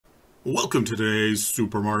Welcome to today's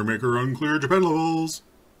Super Mario Maker Uncleared Japan levels.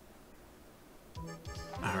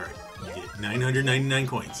 Alright, you get 999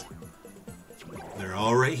 coins. They're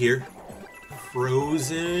all right here.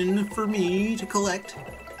 Frozen for me to collect.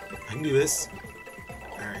 I can do this.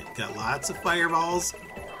 Alright, got lots of fireballs.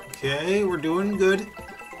 Okay, we're doing good.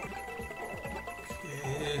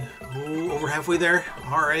 Okay, oh, over halfway there.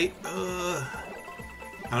 Alright, I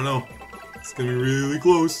don't know. It's gonna be really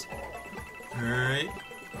close. Alright.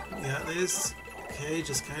 Got this. Okay,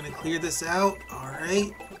 just kind of clear this out.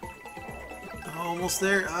 Alright. Almost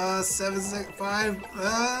there. 7 seconds. 5.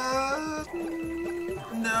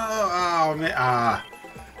 No. Oh, man.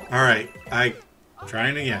 Alright. I'm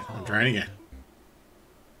trying again.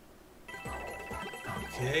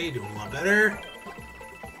 Okay, doing a lot better.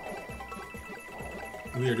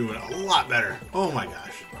 We are doing a lot better. Oh my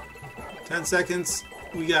gosh. 10 seconds.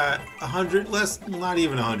 We got 100 less. Not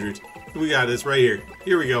even 100. We got this right here.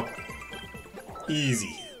 Here we go.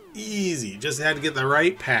 Easy. Easy. Just had to get the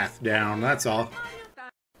right path down. That's all.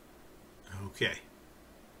 Okay.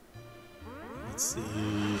 Let's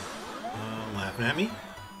see. Laughing at me?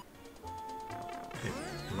 Okay.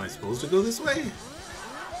 Am I supposed to go this way?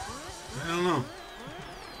 I don't know.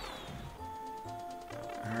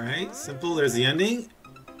 Alright. Simple. There's the ending.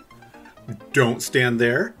 Don't stand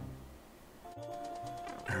there.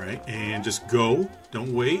 Alright. And just go.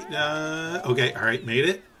 Don't wait. Okay, alright, made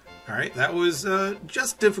it. Alright, that was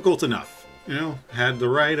just difficult enough. You know, had the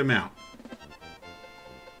right amount.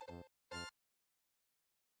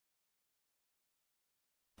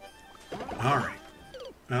 Alright.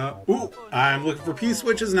 Ooh, I'm looking for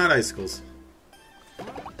P-switches, not icicles.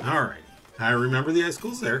 Alright, I remember the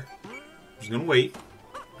icicles there. I'm just gonna wait.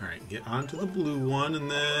 Alright, get onto the blue one and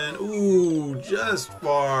then... Ooh, just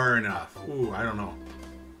far enough. Ooh, I don't know.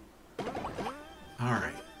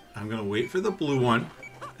 Alright, I'm gonna wait for the blue one,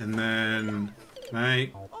 and then,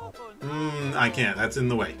 can I can't, that's in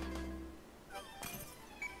the way.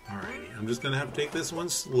 Alrighty, I'm just gonna have to take this one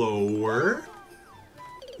slower.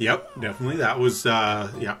 Yep, definitely, that was,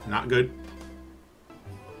 yep, not good.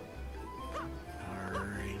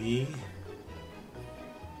 Alrighty.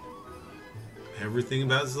 Everything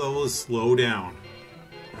about this level is slow down.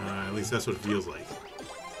 At least that's what it feels like.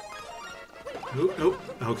 Oh,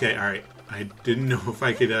 okay, alright. I didn't know if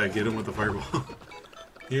I could get him with the fireball.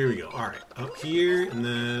 Here we go. Alright, up here, and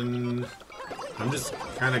then... I'm just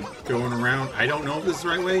kind of going around. I don't know if this is the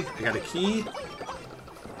right way. I got a key.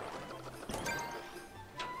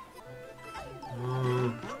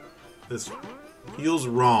 This feels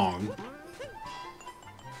wrong.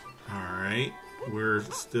 Alright, we're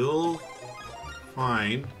still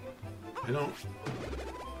fine. I don't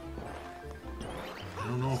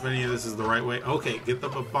know if any of this is the right way. Okay, get the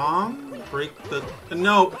bomb. Break the...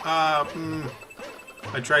 No!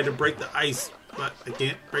 I tried to break the ice, but I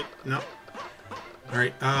can't break... No.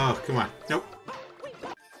 Alright, come on. Nope.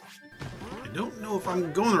 I don't know if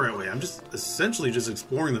I'm going the right way. I'm just essentially just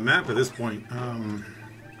exploring the map at this point.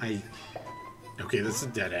 Okay, this is a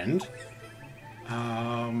dead end.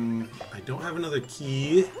 I don't have another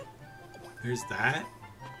key. There's that.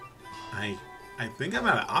 I think I'm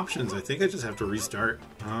out of options. I think I just have to restart.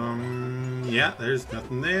 Yeah, there's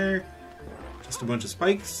nothing there. Just a bunch of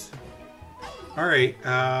spikes. Alright,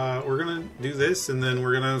 we're gonna do this and then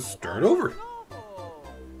we're gonna start over.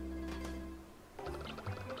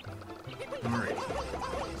 Alright.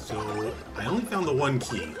 So, I only found the one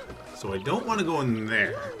key. So I don't want to go in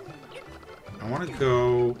there. I want to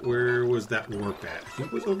go... Where was that warp at? I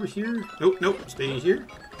think it was over here? Nope, nope. Stay here.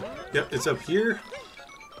 Yep, it's up here.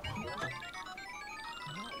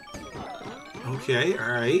 Okay,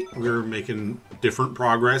 alright. We're making different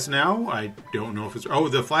progress now. I don't know if it's... Oh,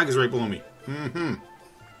 the flag is right below me.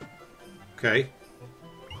 Okay.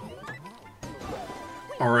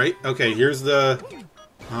 Alright, okay, here's the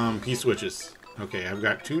P-switches. Okay, I've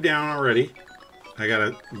got 2 down already. I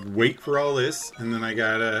gotta wait for all this, and then I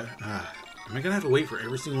gotta... am I gonna have to wait for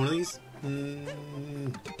every single one of these?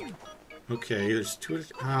 Okay, there's 2...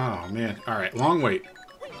 Oh, man. Alright, long wait.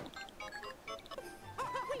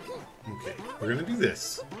 Okay, we're gonna do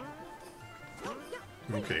this.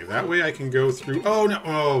 Okay, that way I can go through... Oh, no!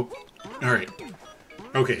 Oh! Alright.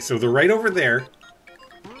 Okay, so they're right over there.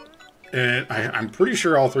 And I'm pretty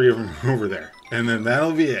sure all 3 of them are over there. And then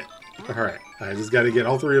that'll be it. Alright, I just gotta get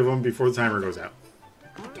all 3 of them before the timer goes out.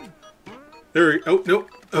 There we... Oh, nope.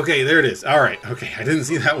 Okay, there it is. Alright, okay, I didn't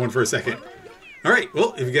see that one for a second. Alright,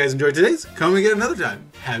 well, if you guys enjoyed today's, come again another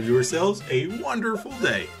time. Have yourselves a wonderful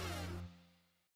day.